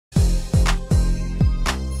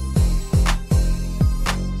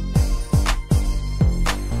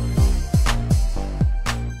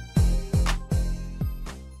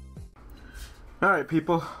Alright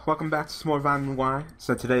people, welcome back to some more Vine Y.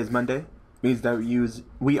 So today is Monday, means that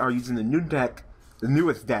we are using the new deck, the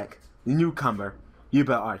newest deck, the newcomer,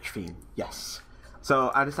 Yubel Archfiend, yes.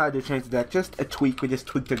 So I decided to change the deck, just a tweak, we just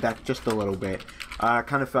tweaked the deck just a little bit. I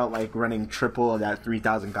kind of felt like running triple of that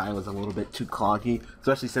 3000 guy was a little bit too cloggy,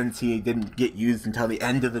 especially since he didn't get used until the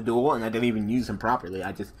end of the duel, and I didn't even use him properly.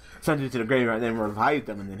 I just sent him to the graveyard and then revived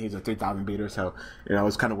him, and then he's a 3000 beater, so, you know, I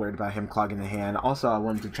was kind of worried about him clogging the hand. Also, I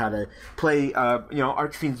wanted to try to play, you know,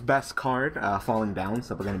 Archfiend's best card, Falling Down,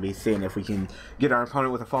 so we're going to be seeing if we can get our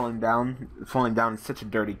opponent with a Falling Down. Falling Down is such a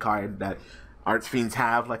dirty card that Archfiends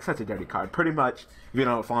have, like, such a dirty card. Pretty much, if you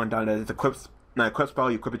know what Falling Down is, it's equip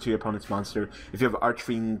spell, you equip it to your opponent's monster. If you have an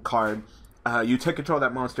Archfiend card, you take control of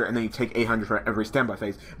that monster, and then you take 800 for every standby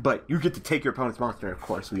phase. But you get to take your opponent's monster, of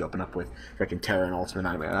course. We open up with freaking Terror and Ultimate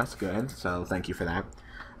Nightmare. That's good, so thank you for that.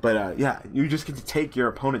 But, yeah, you just get to take your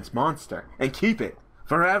opponent's monster and keep it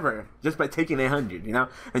forever, just by taking 800, you know?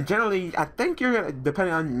 And generally, I think you're gonna,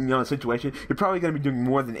 depending on, you know, the situation, you're probably gonna be doing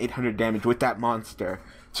more than 800 damage with that monster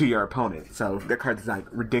to your opponent. So, that card's, like,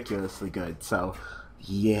 ridiculously good, so,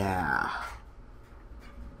 yeah.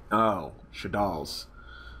 Oh, Shadolls.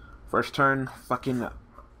 First turn, fucking,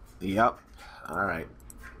 yep, alright.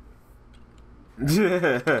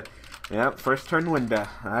 Yep, first turn window,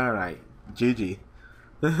 alright, GG.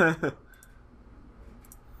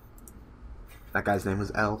 That guy's name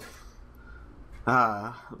was Elf.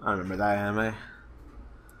 I remember that anime.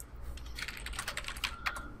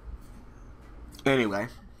 Anyway,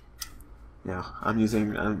 yeah, I'm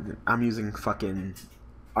using fucking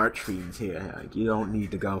Archfiends here. Like, you don't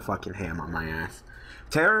need to go fucking ham on my ass.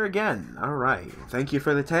 Terror again. All right, thank you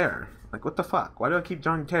for the terror. Like, what the fuck? Why do I keep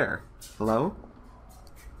drawing terror? Hello?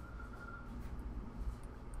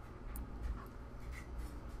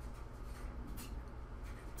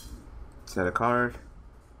 Set a card.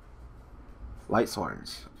 Light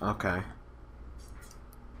Swords. Okay.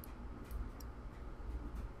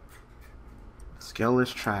 Skill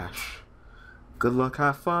is trash. Good luck,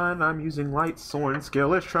 have fun. I'm using Light Swords.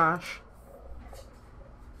 Skill is trash.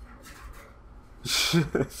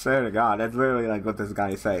 Swear to God, that's literally like what this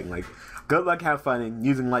guy is saying. Like, good luck, have fun, and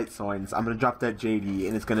using Light Swords. I'm gonna drop that JD,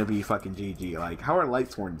 and it's gonna be fucking GG. Like, how are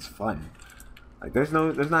Light Swords fun? Like, there's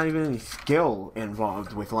not even any skill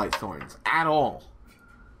involved with Light Swords at all.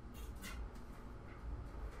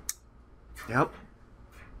 Yep.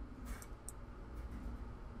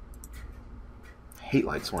 Hate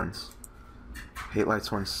Light Swords. Hate Light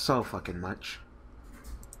Swords so fucking much.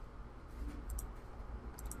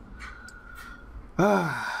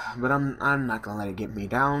 But I'm not gonna let it get me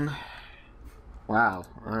down. Wow.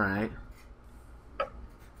 All right.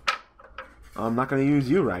 I'm not gonna use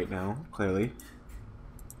you right now, clearly.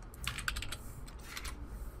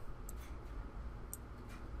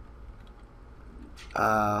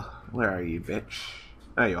 Where are you, bitch?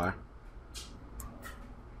 There you are.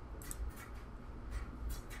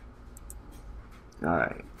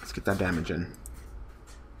 Alright, let's get that damage in.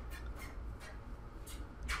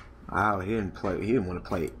 Wow, he didn't want to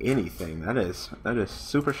play anything. That is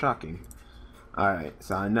super shocking. Alright,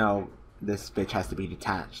 so I know this bitch has to be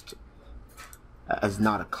detached as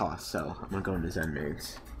not a cost, so I'm gonna go into Zen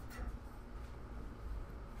Maids.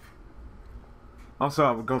 Also,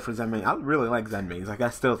 I would go for Zen Maids. I really like Zen Maids. Like,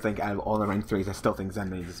 I still think out of all the rank 3s, I still think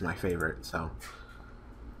Zen Maids is my favorite, so.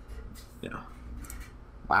 Yeah.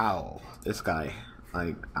 Wow, this guy.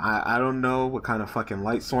 Like, I don't know what kind of fucking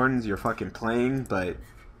Light Swords you're fucking playing, but,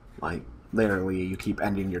 like, literally, you keep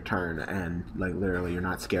ending your turn, and, like, literally, you're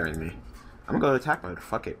not scaring me. I'm gonna go to attack mode.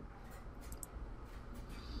 Fuck it.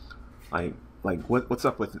 Like, what's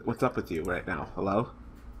up with you right now? Hello?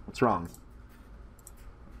 What's wrong?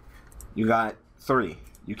 You got 3.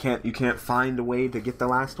 You can't find a way to get the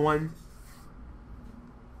last one?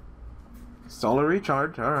 Solar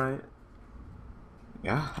recharge, alright.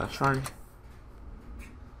 Yeah, that's fine.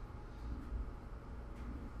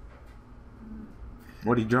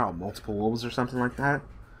 What do you draw? Multiple wolves or something like that?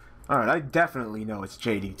 Alright, I definitely know it's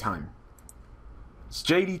JD time. It's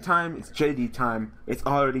JD time, it's JD time, it's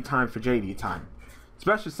already time for JD time.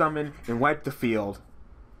 Special summon and wipe the field.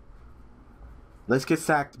 Let's get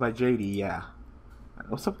sacked by JD, yeah.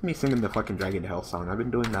 What's up with me singing the fucking Dragon to Hell song? I've been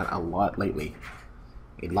doing that a lot lately.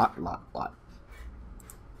 A lot.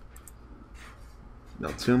 No,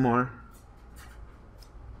 2 more.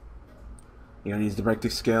 You gonna use the breakthrough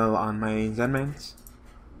skill on my Zen Mains?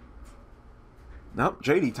 Nope,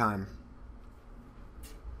 JD time.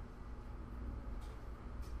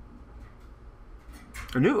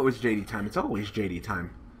 I knew it was JD time. It's always JD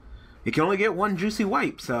time. You can only get 1 juicy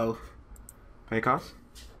wipe, so... Pay cost.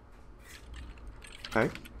 Okay.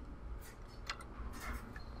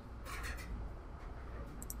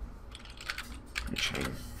 chain.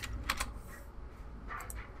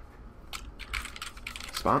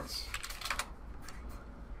 Response.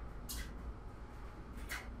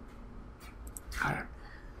 Alright.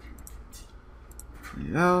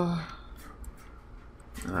 Yeah.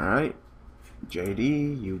 Alright.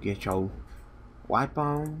 JD, you get your wipe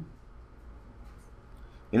on.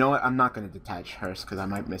 You know what? I'm not going to detach hers because I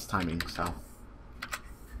might miss timing, so.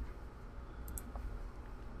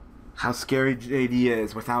 How scary JD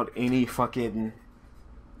is without any fucking,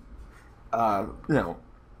 you know,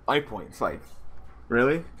 life points. Like,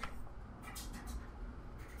 really?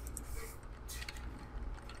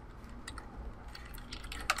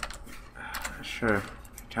 Sure.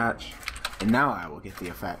 Attach. And now I will get the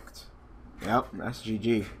effect. Yep, that's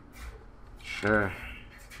GG. Sure.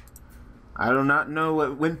 I do not know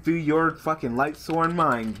what went through your fucking light sworn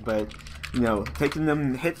mind, but, you know, taking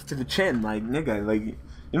them hits to the chin, like, nigga, like,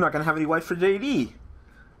 you're not gonna have any wipes for JD.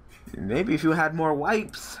 Maybe if you had more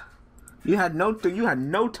wipes. You had no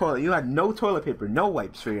toilet paper, no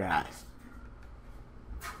wipes for your ass.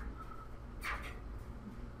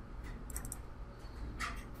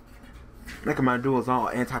 Look at my duels all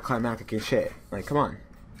anticlimactic and shit. Like, come on.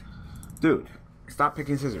 Dude, stop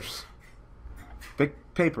picking scissors.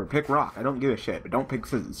 Pick paper, pick rock. I don't give a shit, but don't pick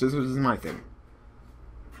scissors. Scissors is my thing.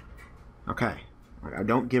 Okay. Like, I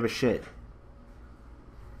don't give a shit.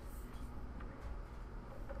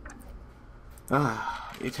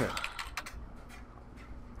 Ah, you too.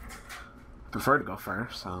 Prefer to go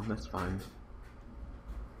first, so that's fine.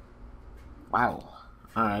 Wow.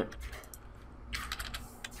 Alright.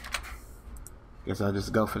 Guess I'll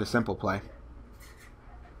just go for the simple play.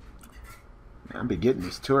 I'll be getting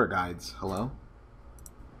these tour guides. Hello?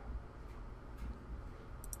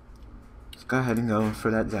 Let's go ahead and go for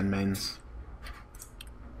that Zen mains.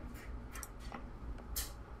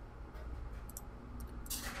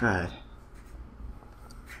 Go ahead.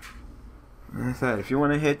 Like I said, if you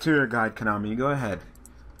want to hit tour guide Konami, go ahead.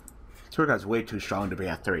 Tour guide's way too strong to be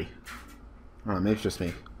at 3. Oh, maybe it's just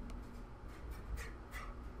me.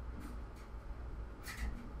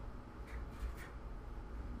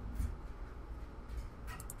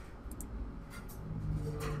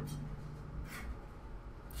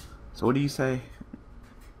 So what do you say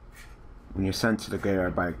when you're sent to the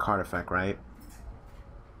graveyard by a card effect, right?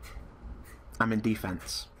 I'm in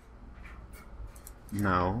defense.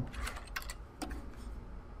 No.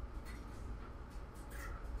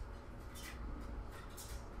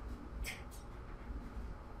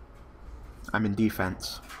 I'm in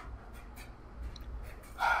defense.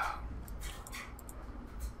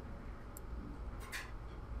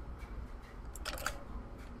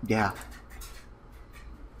 Yeah.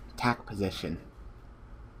 Attack position.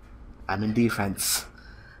 I'm in defense.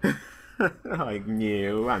 Like,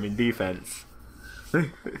 no, I'm in defense.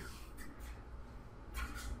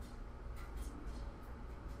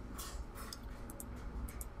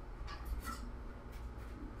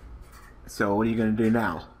 So what are you gonna do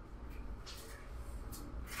now?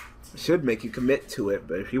 Should make you commit to it,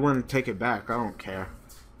 but if you want to take it back, I don't care.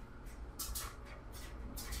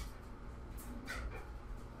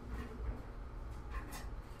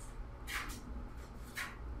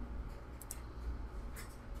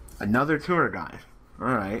 Another tour guide.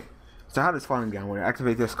 Alright. So how does Falling Down work?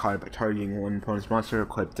 Activate this card by targeting one opponent's monster,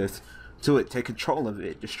 equip this to it, take control of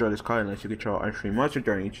it, destroy this card unless you control Archfiend monster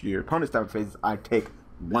during each of your opponent's down phase. I take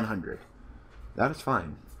 100. That is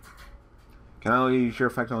fine. Can I only use your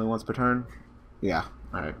effect only once per turn? Yeah,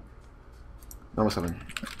 alright. Normal summon.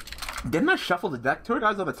 Didn't I shuffle the deck? Tour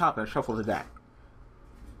guides on the top and I shuffled the deck.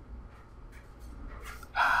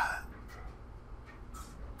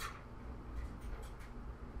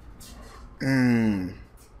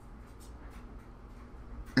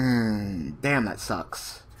 Damn, that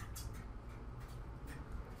sucks.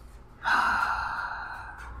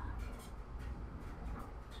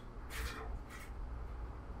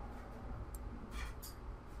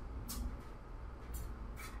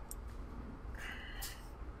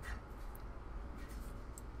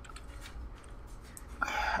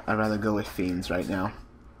 I'd rather go with Fiends right now.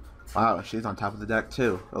 Wow, she's on top of the deck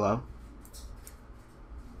too. Hello?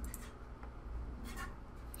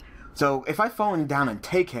 So, if I Falling Down and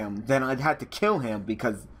take him, then I'd have to kill him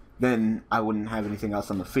because then I wouldn't have anything else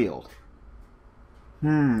on the field.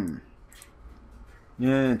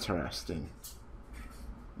 Interesting.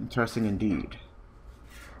 Interesting indeed.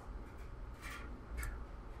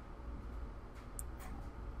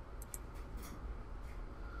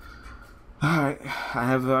 Alright, I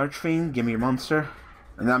have the Archfiend, give me your monster.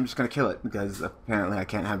 And then I'm just gonna kill it, because apparently I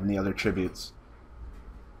can't have any other tributes.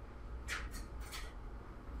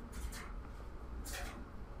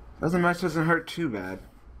 Doesn't match doesn't hurt too bad.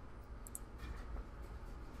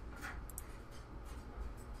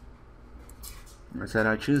 I said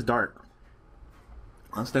I choose dark.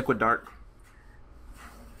 I'll stick with dark.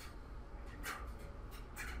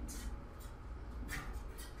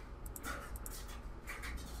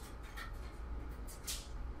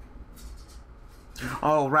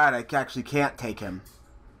 Oh, right, I actually can't take him.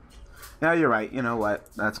 Yeah, you're right. You know what?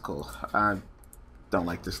 That's cool. I don't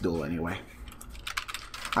like this duel anyway.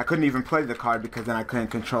 I couldn't even play the card because then I can't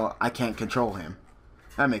control him.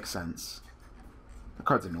 That makes sense. The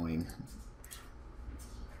card's annoying.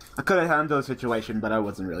 I could have handled the situation, but I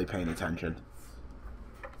wasn't really paying attention.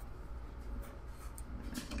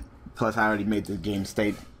 Plus, I already made the game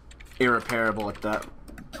state irreparable at that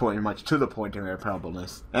point, much to the point of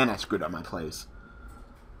irreparableness, and I screwed up my plays.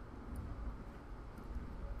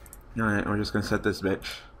 Alright, we're just gonna set this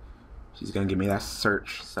bitch. She's gonna give me that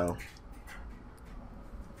search, so.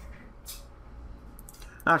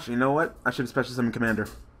 Actually, you know what? I should have special summon Commander.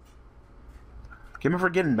 Keep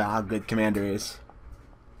forgetting about how good Commander is.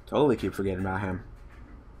 Totally keep forgetting about him.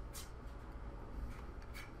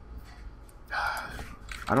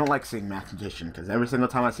 I don't like seeing Mathematician, because every single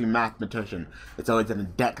time I see Mathematician, it's always in a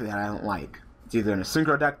deck that I don't like. It's either in a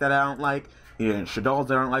Synchro deck that I don't like, either in Shadoll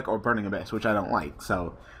that I don't like, or Burning Abyss, which I don't like.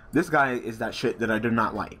 So, this guy is that shit that I do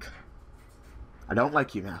not like. I don't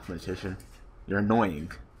like you, Mathematician. You're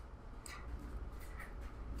annoying.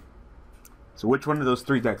 So which one of those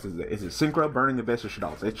three decks is it? Is it Synchro, Burning Abyss, or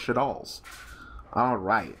Shadoll's? It's Shadoll's.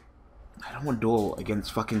 Alright. I don't want to duel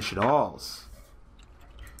against fucking Shadoll's.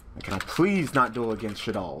 Can I please not duel against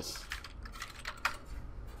Shadoll's?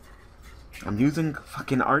 I'm using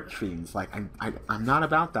fucking Archfiends. Like, I'm not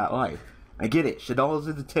about that life. I get it. Shadoll's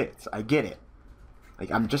are the tits. I get it.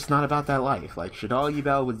 Like, I'm just not about that life. Like, Shadoll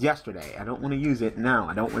Yubel was yesterday. I don't want to use it now.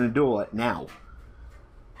 I don't want to duel it now.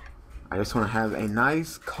 I just want to have a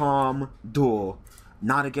nice, calm duel,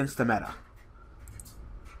 not against the meta.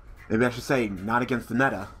 Maybe I should say, not against the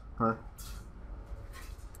meta, huh?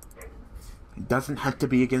 It doesn't have to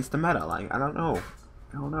be against the meta, like, I don't know.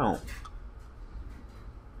 I don't know.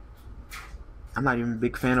 I'm not even a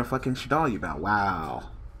big fan of fucking Shadoll Yubel. Wow.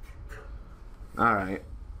 Alright.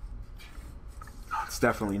 It's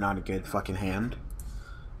definitely not a good fucking hand.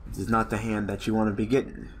 This is not the hand that you want to be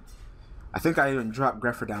getting. I think I even dropped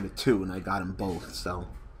Greffer down to 2 and I got them both, so.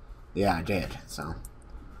 Yeah, I did, so.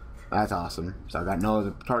 That's awesome. So I got no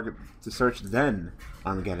other target to search then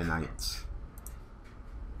Armageddon Knights.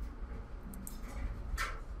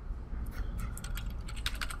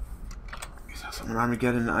 So someone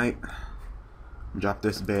Armageddon Knight. Drop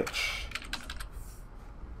this bitch.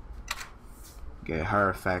 Get her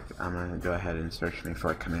effect. I'm gonna go ahead and search me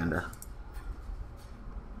for a commander.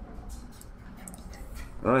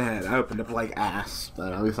 Go ahead, I opened up like ass,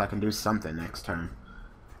 but at least I can do something next turn.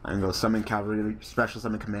 I can go summon cavalry, special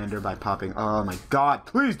summon commander by popping. Oh my god,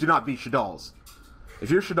 please do not be Shadoll's.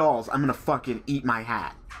 If you're Shadoll's, I'm gonna fucking eat my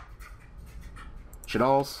hat.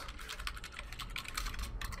 Shadoll's.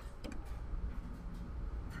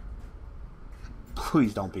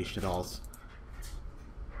 Please don't be Shadoll's.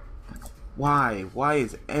 Why? Why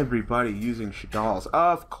is everybody using Shadoll's?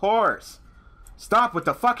 Of course! Stop with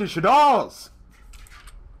the fucking Shadoll's!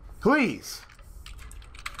 Please!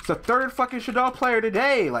 It's the third fucking Shadoll player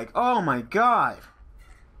today! Like, oh my god!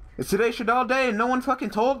 Is today Shadoll day and no one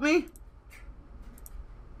fucking told me?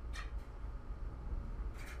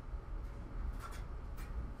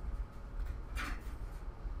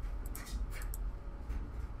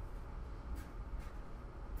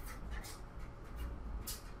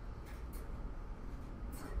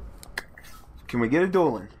 Can we get a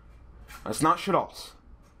dueling? That's not Shadoll's.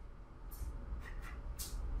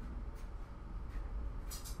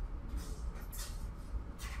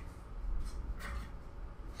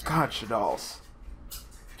 God, Shadoll's.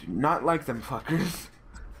 Do not like them fuckers.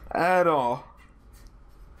 At all.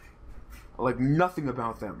 I like nothing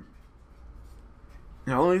about them.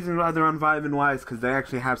 The only reason why they're on Vibe and Y is because they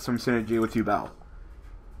actually have some synergy with Yubel.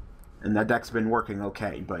 And that deck's been working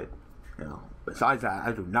okay, but, you know, besides that,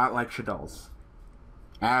 I do not like Shadoll's.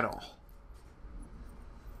 At all.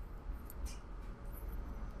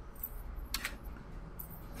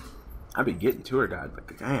 I'd be getting to her, God,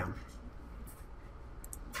 but damn.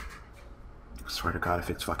 I swear to God,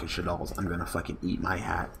 if it's fucking Shadoll's, I'm gonna fucking eat my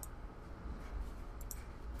hat.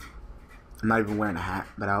 I'm not even wearing a hat,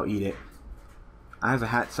 but I'll eat it. I have a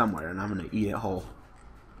hat somewhere, and I'm gonna eat it whole.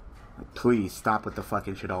 Like, please stop with the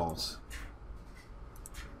fucking Shadoll's.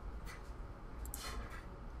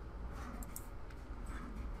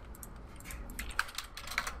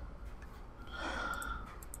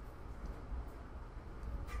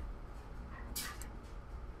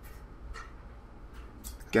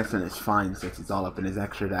 Guessing it's fine since it's all up in his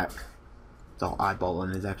extra deck. It's all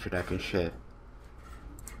eyeballing his extra deck and shit.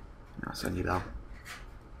 I'll send you though.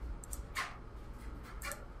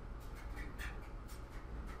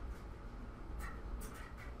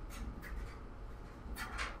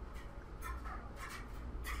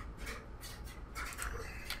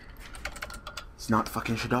 It's not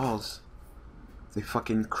fucking Shadoll's. It's a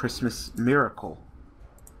fucking Christmas miracle.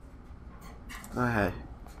 Go ahead.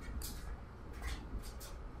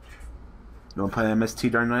 You wanna play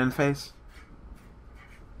MST during the end phase?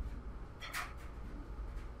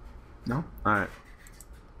 No? Alright.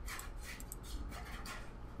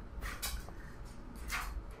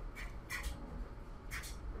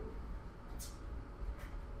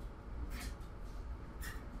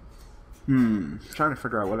 Trying to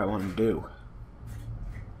figure out what I want to do.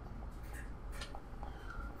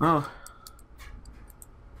 Oh.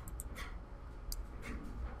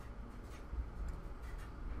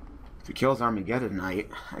 If he kills Armageddon Knight,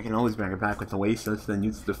 I can always bring it back with Oasis, then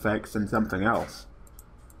use the effects and something else.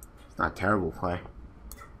 It's not a terrible play.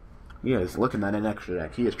 He is looking at an extra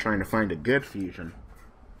deck. He is trying to find a good fusion.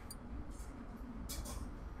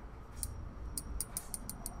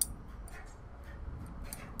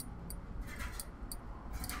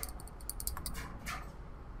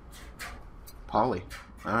 Polly.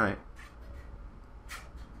 Alright.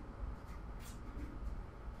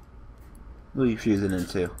 Who are you fusing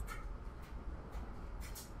into?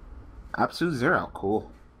 Absolute Zero.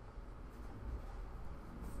 Cool.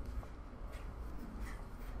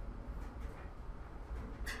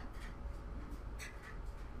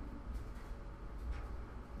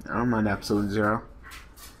 I don't mind Absolute Zero.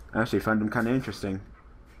 I actually find him kind of interesting.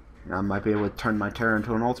 I might be able to turn my Terror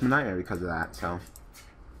into an Ultimate Nightmare because of that, so.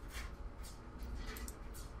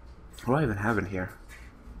 What do I even have in here?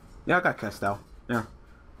 Yeah, I got Castell. Yeah.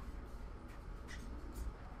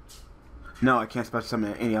 No, I can't special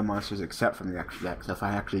summon any other monsters except from the extra deck. So if I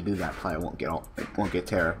actually do that play, I won't get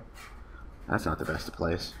Terror. That's not the best of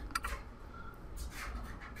plays.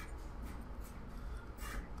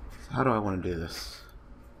 So how do I want to do this?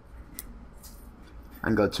 I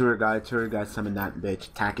can go Tour Guide, summon that bitch,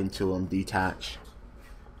 attack into him, detach.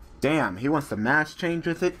 Damn, he wants to mass change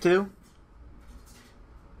with it too?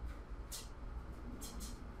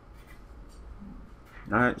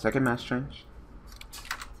 Alright, second mass change.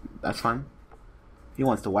 That's fine. He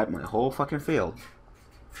wants to wipe my whole fucking field.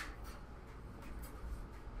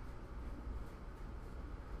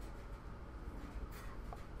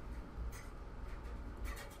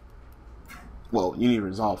 Well, you need to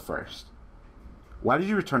resolve first. Why did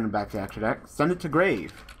you return it back to extra deck? Send it to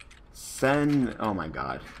grave. Send... Oh my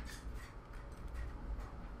god.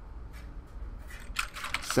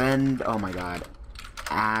 Send... Oh my god.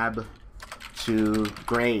 Ab... to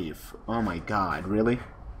grave. Oh my god, really?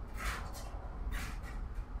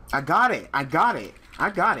 I got it. I got it. I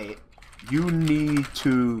got it. You need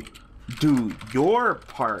to do your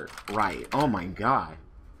part right. Oh my god.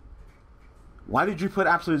 Why did you put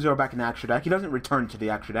Absolute Zero back in the extra deck? He doesn't return to the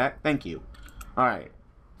extra deck. Thank you. Alright.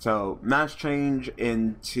 So, mass change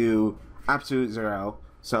into Absolute Zero.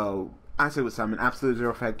 So, Acid would summon. Absolute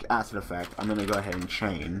Zero effect, Acid effect. I'm gonna go ahead and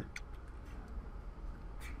chain.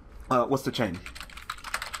 What's the chain?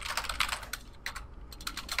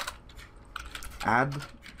 Ab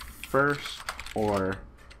first or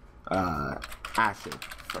Acid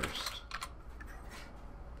first?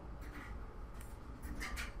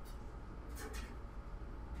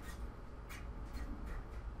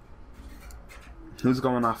 Who's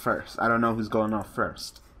going off first? I don't know who's going off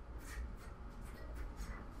first.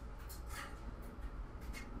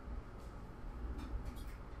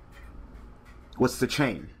 What's the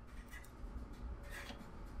chain?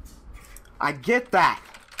 I get that,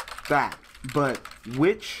 but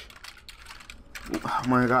which, oh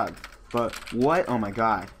my god, but what, oh my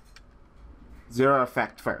god, Zero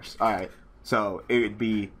effect first, alright, so it would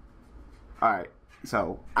be, alright,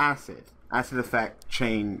 so Acid effect,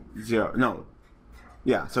 chain, Zero, no,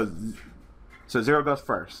 yeah, so Zero goes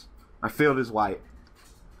first, my field is white,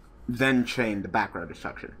 then chain the back row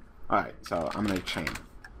destruction, alright, so I'm gonna chain.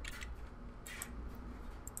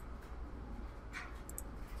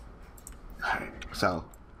 Alright, so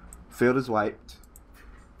field is wiped,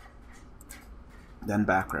 then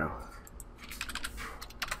back row.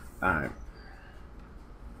 Alright.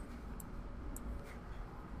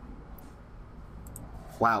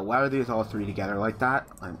 Wow, why are these all three together like that?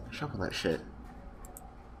 Like, shuffle that shit.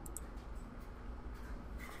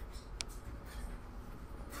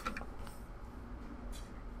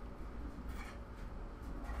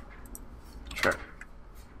 Sure.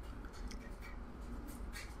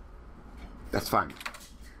 That's fine.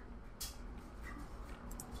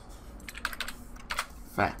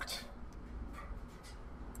 effect.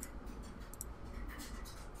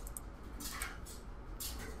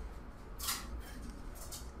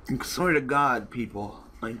 I swear to God, people,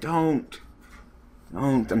 I don't.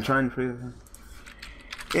 I'm trying to figure it out.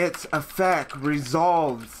 Its effect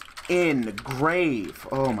resolves in grave.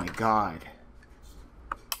 Oh my God.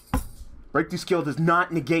 Breakthrough skill does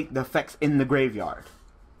not negate the effects in the graveyard.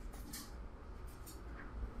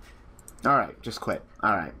 Alright, just quit.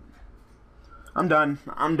 Alright. I'm done.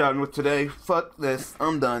 I'm done with today. Fuck this.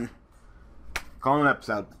 I'm done. Call it an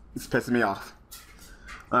episode. It's pissing me off.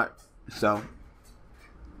 Alright, so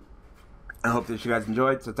I hope that you guys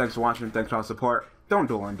enjoyed. So thanks for watching. Thanks for all the support. Don't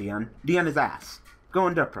duel on DN. DN is ass. Go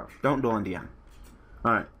on Death Pro. Don't duel on DN.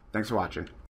 Alright, thanks for watching.